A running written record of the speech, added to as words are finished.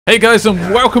Hey guys, and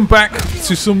welcome back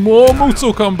to some more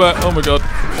Mortal Kombat. Oh my god.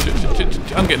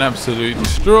 Shit. I'm getting absolutely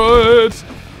destroyed.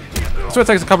 So it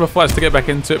takes a couple of fights to get back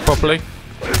into it properly.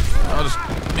 I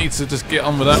just need to just get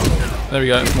on with that. There we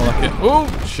go, it's more like it.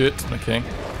 Oh, shit. Okay.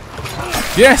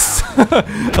 Yes!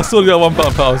 I saw the other one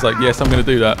button, but I was like, yes, I'm going to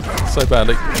do that. So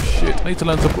badly. Shit, I need to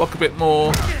learn to block a bit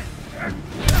more.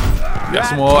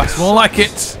 That's more like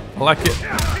it. I like it.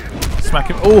 Smack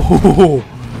him. Oh!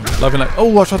 Loving that.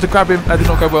 Oh, I tried to grab him. That did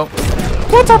not go well.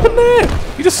 What happened there?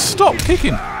 He just stopped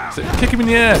kicking. Kick him in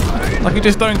the air. Like he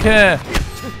just don't care.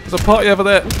 There's a party over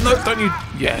there. No, don't you?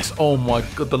 Yes. Oh my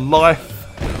god, the life.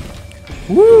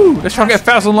 Woo! Let's try and get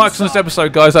 1,000 likes on this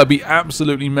episode, guys. That'd be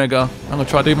absolutely mega. I'm going to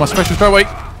try to do my special throw. Wait.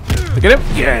 To get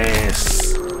him?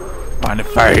 Yes. Right in the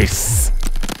face.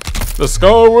 The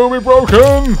skull will be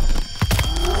broken.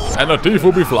 And the teeth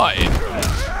will be flying.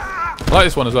 I like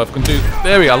this one as well. If I can do.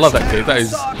 There we go. I love that kick. That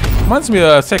is. Reminds me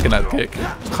of Tekken, that kick.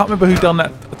 I can't remember who done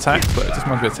that attack, but it just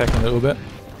reminds me of Tekken a little bit.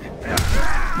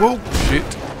 Whoa, shit.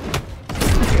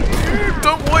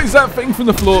 Don't, what is that thing from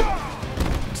the floor?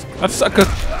 That's like a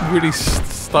really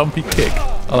stumpy kick.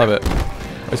 I love it.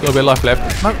 There's got a bit of life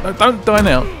left. No, don't die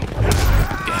now.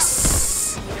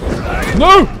 Yes.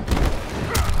 No!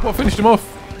 What finished him off?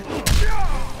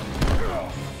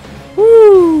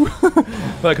 Woo!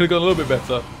 That could have gone a little bit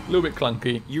better. A little bit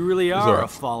clunky. You really are a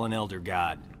fallen elder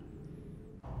god.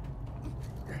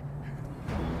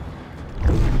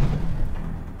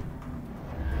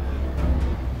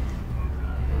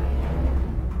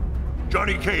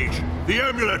 Johnny Cage, the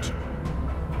amulet!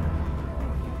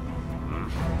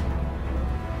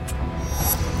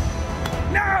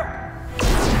 No!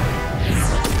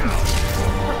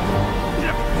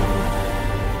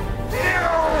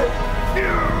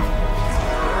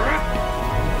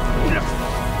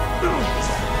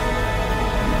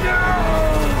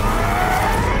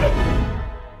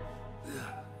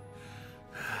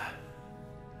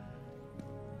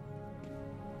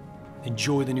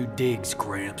 Enjoy the new digs,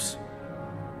 Gramps.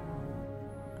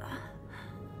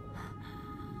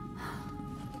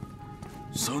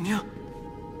 Sonya?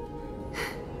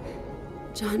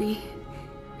 Johnny,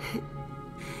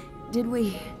 did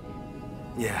we?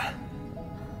 Yeah,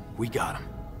 we got him.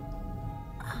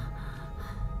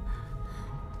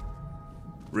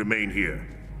 Remain here.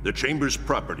 The Chamber's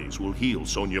properties will heal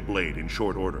Sonya Blade in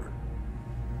short order.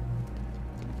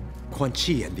 Quan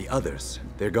Chi and the others,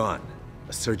 they're gone.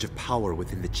 A surge of power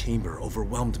within the chamber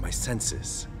overwhelmed my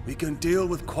senses. We can deal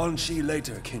with Quan Chi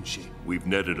later, Kinshi. We've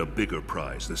netted a bigger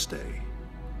prize this day.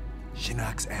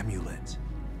 Shinnok's amulet.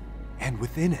 And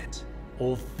within it,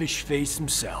 Old fish face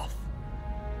himself.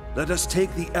 Let us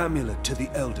take the amulet to the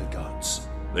Elder Gods.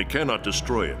 They cannot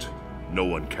destroy it. No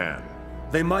one can.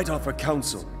 They might offer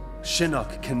counsel.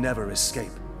 Shinnok can never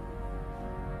escape.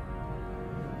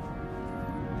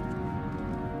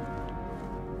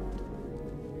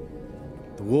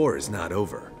 the war is not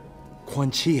over.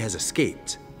 Quan Chi has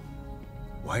escaped.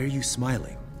 Why are you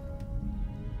smiling?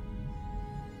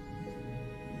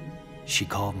 She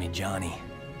called me Johnny.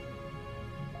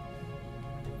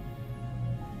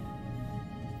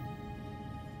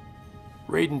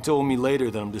 Raiden told me later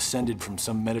that I'm descended from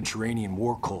some Mediterranean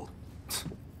war cult.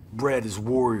 Bred as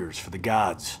warriors for the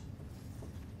gods.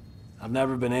 I've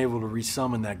never been able to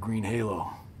resummon that green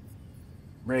halo.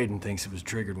 Raiden thinks it was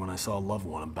triggered when I saw a loved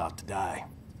one about to die.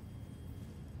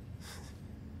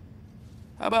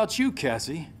 How about you,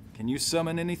 Cassie? Can you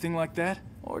summon anything like that?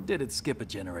 Or did it skip a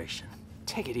generation?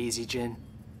 Take it easy, Jin.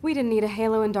 We didn't need a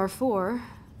halo in Darfur,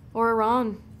 or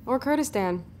Iran, or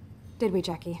Kurdistan. Did we,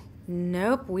 Jackie?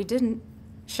 Nope, we didn't.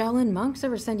 Shaolin monks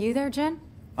ever send you there, Jen?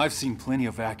 I've seen plenty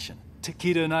of action.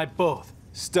 Takeda and I both.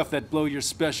 Stuff that blow your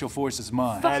special forces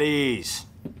mind. At ease.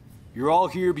 You're all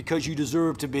here because you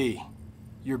deserve to be.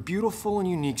 You're beautiful and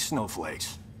unique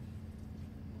snowflakes.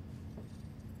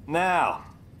 Now,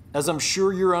 as I'm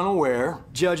sure you're unaware,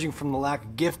 judging from the lack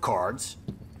of gift cards,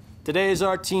 today is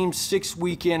our team's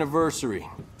 6-week anniversary.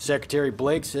 Secretary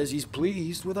Blake says he's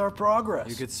pleased with our progress.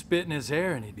 You could spit in his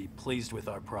hair and he'd be pleased with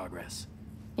our progress.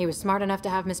 He was smart enough to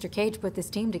have Mr. Cage put this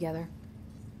team together.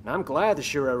 I'm glad the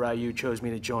Shura Ryu chose me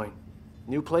to join.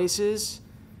 New places,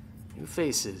 new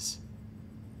faces.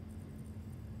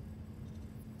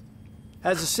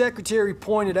 As the secretary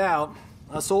pointed out,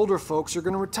 us older folks are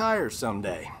gonna retire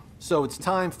someday. So it's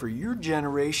time for your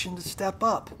generation to step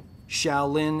up.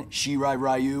 Shaolin, Shirai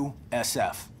Ryu,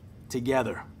 SF.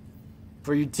 Together.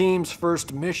 For your team's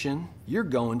first mission, you're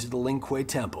going to the Lin Kuei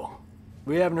Temple.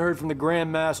 We haven't heard from the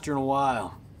Grand Master in a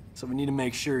while, so we need to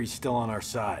make sure he's still on our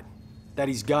side. That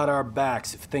he's got our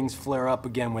backs if things flare up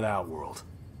again with Outworld.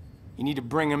 You need to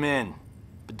bring him in.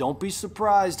 But don't be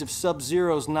surprised if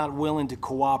Sub-Zero's not willing to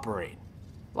cooperate.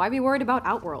 Why be worried about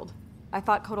Outworld? I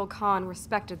thought KAHN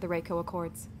respected the Reiko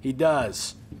Accords. He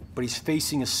does, but he's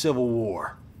facing a civil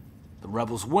war. The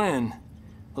rebels win,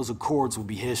 those accords will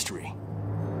be history.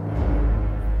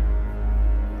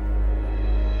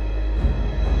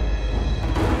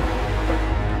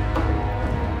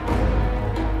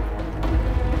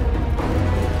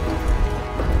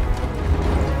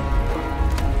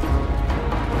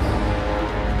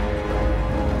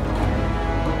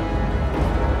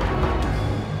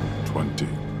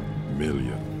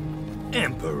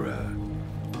 Emperor.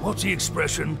 What's the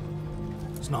expression?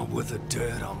 It's not worth the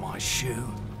dirt on my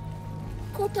shoe.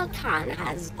 KOTAL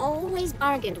has always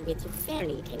bargained with you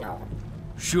fairly, Kano.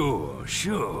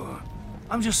 Sure.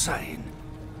 I'm just saying.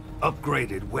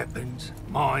 Upgraded weapons,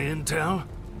 my intel,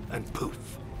 and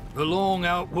poof. The long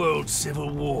outworld civil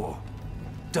war.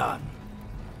 Done.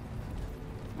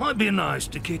 Might be nice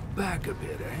to kick back a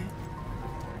bit, eh?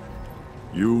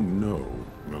 You know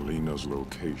Melina's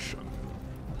location.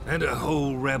 And a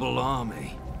whole rebel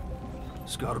army.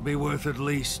 It's gotta be worth at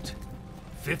least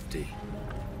 50.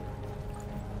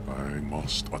 I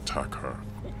must attack her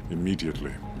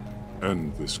immediately.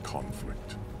 End this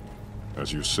conflict.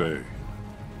 As you say,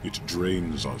 it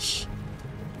drains us.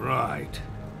 Right.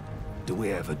 Do we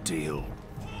have a deal?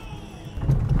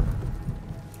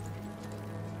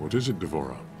 What is it,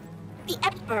 Devora? The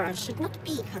Emperor should not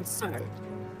be concerned.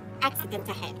 Accident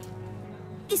ahead.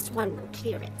 This one will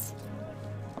clear it.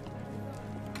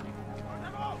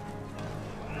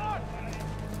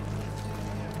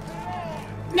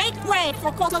 Make way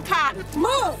for KOTAL!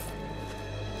 Move!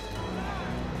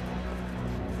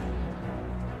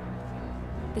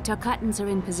 The Tarkatans are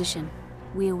in position.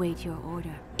 We await your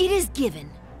order. It is given,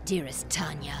 dearest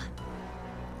Tanya.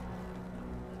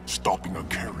 Stopping a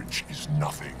carriage is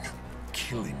nothing.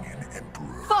 Killing an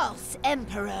emperor False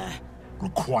Emperor!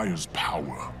 requires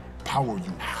power. Power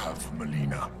you have,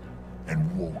 Melina,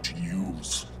 and won't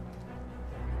use.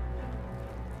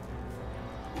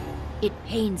 It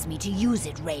pains me to use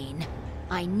it, Rain.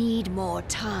 I need more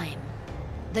time.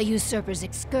 The usurper's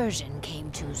excursion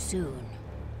came too soon.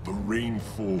 The rain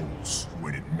falls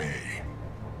when it may.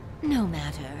 No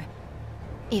matter.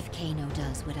 If Kano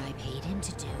does what I paid him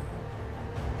to do.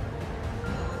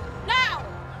 Now!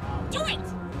 Do it!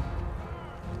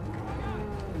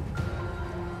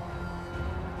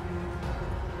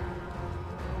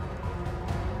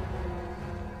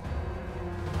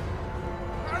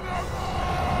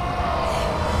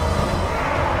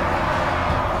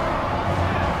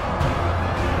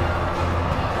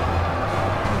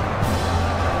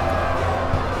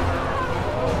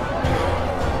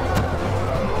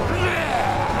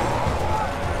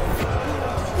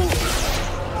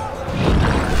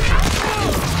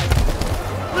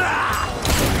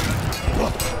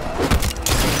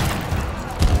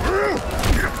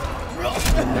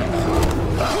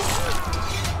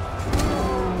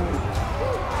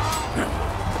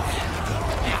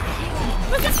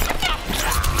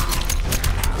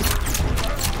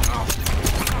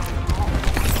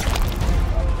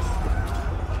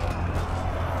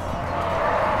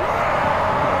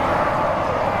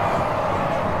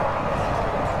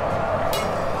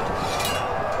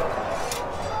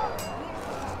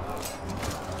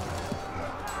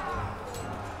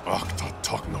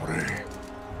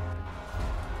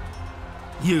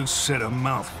 You said a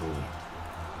mouthful.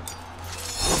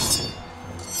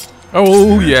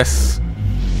 Oh, yes.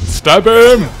 Stab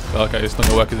him! Okay, it's not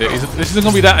gonna work, is it? This isn't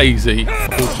gonna be that easy,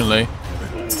 unfortunately.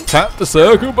 Tap the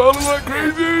circle button like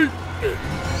crazy!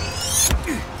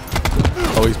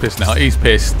 Oh, he's pissed now. He's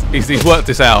pissed. He's worked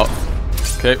this out.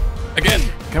 Okay, again.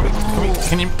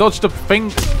 Can you dodge the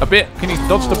thing a bit? Can you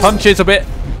dodge the punches a bit?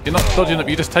 You're not dodging them,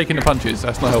 you're just taking the punches.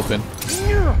 That's not helping.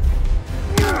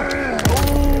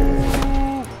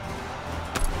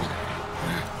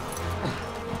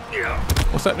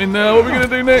 What's happening now? What are we going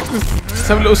to do next? Let's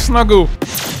have a little snuggle.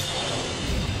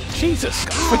 Jesus,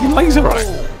 got a freaking laser right.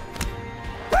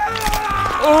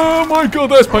 Oh my god,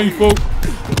 that's painful.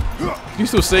 Can you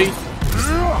still see?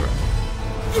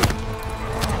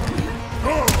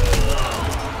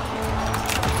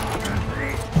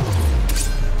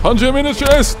 Punch him in the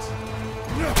chest.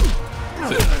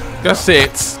 That's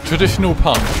it. Traditional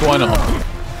punch. Why not?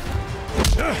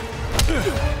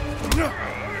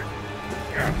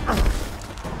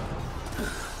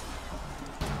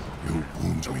 You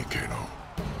wound me, Kano.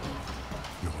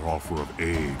 Your offer of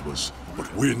aid was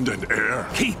but wind and air.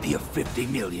 Keep your 50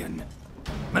 million.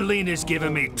 Melina's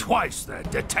given me twice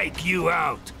that to take you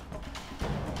out.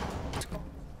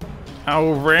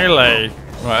 Oh, really?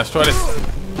 Right, let's try this.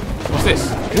 What's this?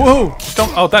 Whoa!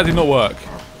 Jump. Oh, that did not work.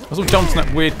 I was all jumping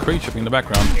that weird creature thing in the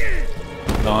background.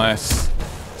 Nice.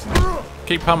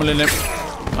 Keep pummeling him.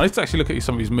 I need to actually look at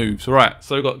some of his moves. Right,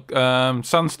 so we've got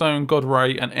Sunstone, God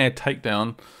Ray, and Air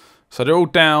Takedown. So they're all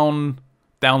down,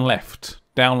 left.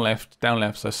 Down, left.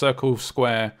 So circle,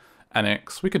 square, and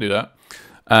X. We can do that.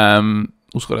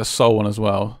 Also got a soul one as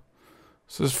well.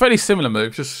 So it's a fairly similar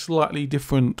move, just slightly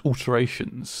different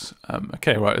alterations.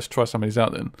 Okay, right, let's try some of these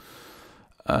out then.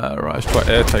 Right, let's try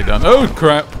Air Takedown. Oh,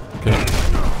 crap. Okay.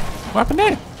 What happened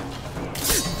there?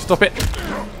 Stop it.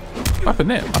 What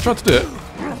happened there? I tried to do it.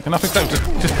 And nothing's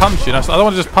happened. Just punch you. I don't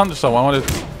want to just punch someone. I want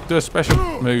to do a special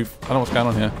move. I don't know what's going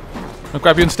on here. I'll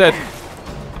grab you instead.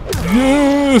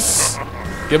 Yes!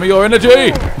 Give me your energy!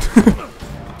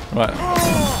 Right.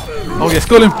 Oh, yes,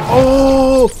 got him.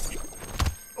 Oh!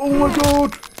 Oh, my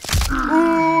God.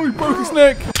 Oh, he broke his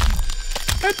neck.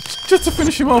 Just to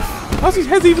finish him off. How's his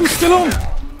head even still on?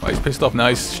 Oh, he's pissed off now.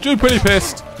 He's stupidly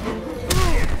pissed.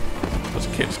 I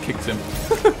just kicked him.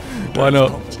 Why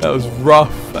not? That was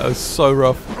rough. That was so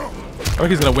rough. I reckon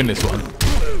he's going to win this one.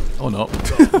 Or not.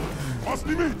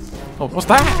 Oh, what's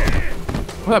that?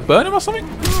 Will that burn him or something? I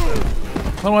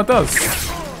don't know what it does.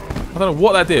 I don't know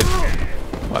what that did.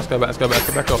 Right, let's go back,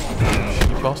 get back off.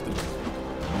 Shitty bastard.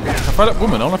 I throw that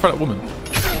woman, I want to throw that woman.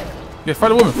 Yeah, throw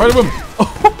the woman,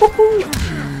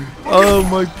 Oh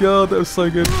my god, that was so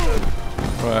good.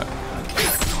 Right.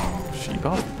 Shitty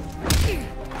bastard.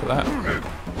 Look at that.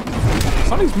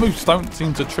 Some of these moves don't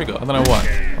seem to trigger, I don't know why.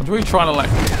 I'm really trying to like...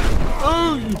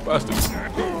 Oh, you bastard.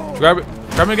 Grab it.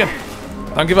 Grab me again.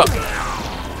 Don't give up.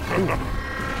 Ooh.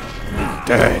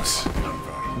 Dead.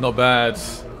 Not bad.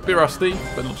 Bit rusty,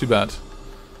 but not too bad.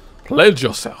 Pledge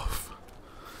yourself.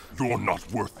 You're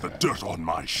not worth the dirt on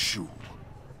my shoe.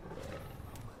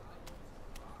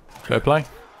 Go play.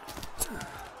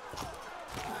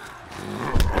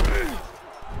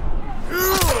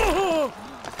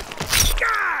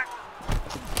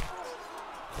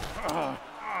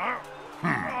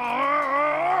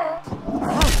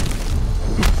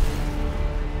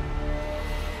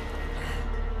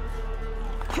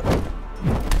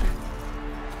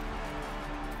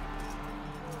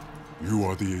 You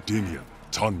are the Edenian,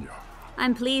 Tanya.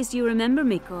 I'm pleased you remember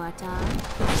me, KOTAL.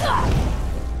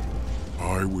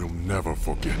 I will never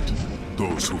forget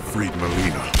those who freed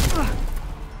Melina.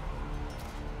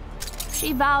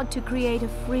 She vowed to create a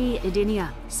free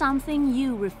Edenia, something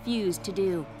you refused to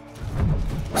do.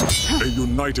 A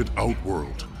united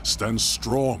Outworld stands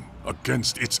strong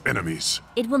against its enemies.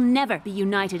 It will never be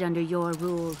united under your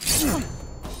rule.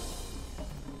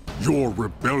 Your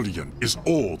rebellion is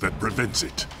all that prevents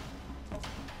it.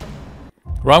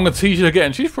 Right, I'm going to tease you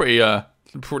again. She's pretty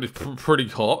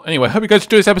hot. Anyway, hope you guys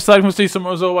enjoyed this episode. We'll see you some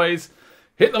more as always.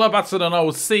 Hit the like button and I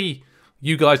will see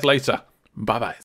you guys later. Bye-bye.